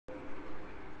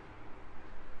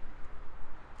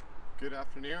Good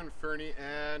afternoon, Fernie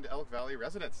and Elk Valley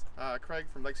residents. Craig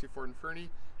from Legacy Ford in Fernie,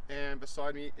 and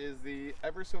beside me is the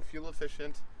ever so fuel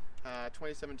efficient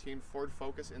 2017 Ford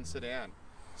Focus in sedan.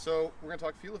 So we're going to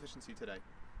talk fuel efficiency today.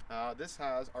 This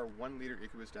has our 1 liter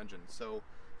EcoBoost engine. So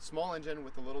small engine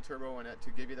with a little turbo in it to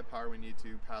give you the power we need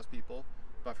to pass people.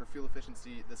 But for fuel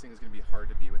efficiency, this thing is going to be hard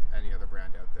to beat with any other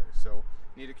brand out there. So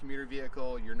you need a commuter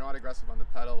vehicle, you're not aggressive on the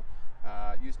pedal,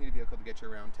 you just need a vehicle to get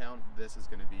you around town, this is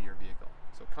going to be your vehicle.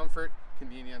 So comfort,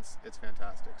 convenience, it's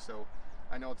fantastic. So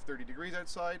I know it's 30 degrees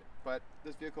outside, but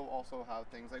this vehicle also has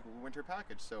things like winter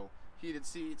package. So heated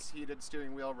seats, heated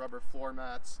steering wheel, rubber floor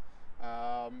mats, a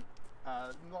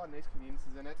lot of nice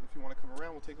conveniences in it. If you want to come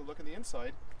around, we'll take a look at the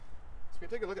inside. So we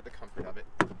can take a look at the comfort of it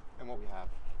and what we have.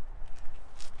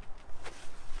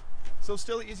 So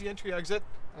still easy entry exit.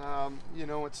 You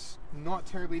know, it's not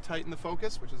terribly tight in the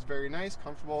Focus, which is very nice,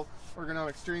 comfortable,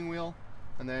 ergonomic steering wheel,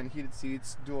 and then heated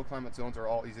seats, dual climate zones are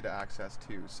all easy to access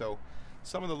too. So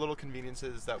some of the little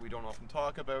conveniences that we don't often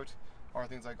talk about are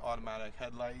things like automatic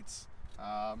headlights.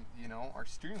 You know, our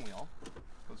steering wheel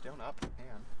goes down, up,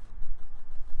 and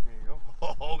there you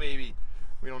go. Oh baby,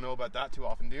 we don't know about that too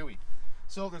often, do we?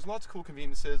 So there's lots of cool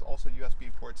conveniences, also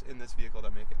USB ports in this vehicle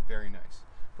that make it very nice.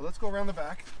 But let's go around the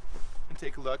back and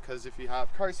take a look, because if you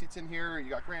have car seats in here, you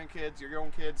got grandkids, your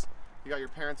own kids, you got your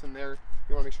parents in there,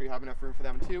 you want to make sure you have enough room for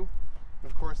them too.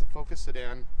 And of course the Focus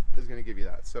sedan is going to give you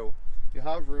that. So you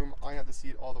have room. I have the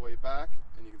seat all the way back,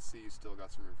 and you can see you still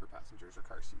got some room for passengers or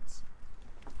car seats.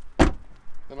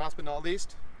 Then last but not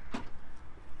least,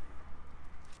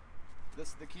 this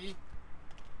is the key.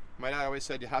 My dad always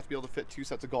said you have to be able to fit 2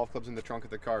 sets of golf clubs in the trunk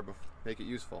of the car to make it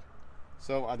useful.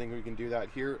 So I think we can do that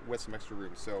here with some extra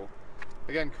room. So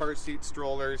again, car seats,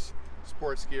 strollers,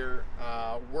 sports gear,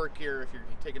 work gear if you're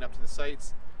taking up to the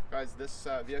sites. Guys, this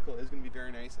vehicle is going to be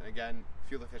very nice, and again,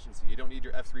 fuel efficiency. You don't need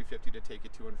your F350 to take you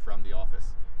to and from the office.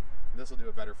 This will do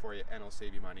it better for you, and it'll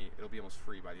save you money. It'll be almost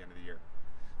free by the end of the year.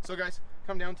 So guys,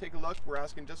 come down, take a look. We're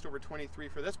asking just over $23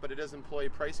 for this, but it is employee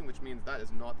pricing, which means that is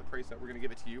not the price that we're going to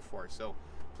give it to you for. So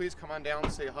please come on down,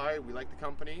 say hi. We like the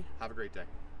company. Have a great day.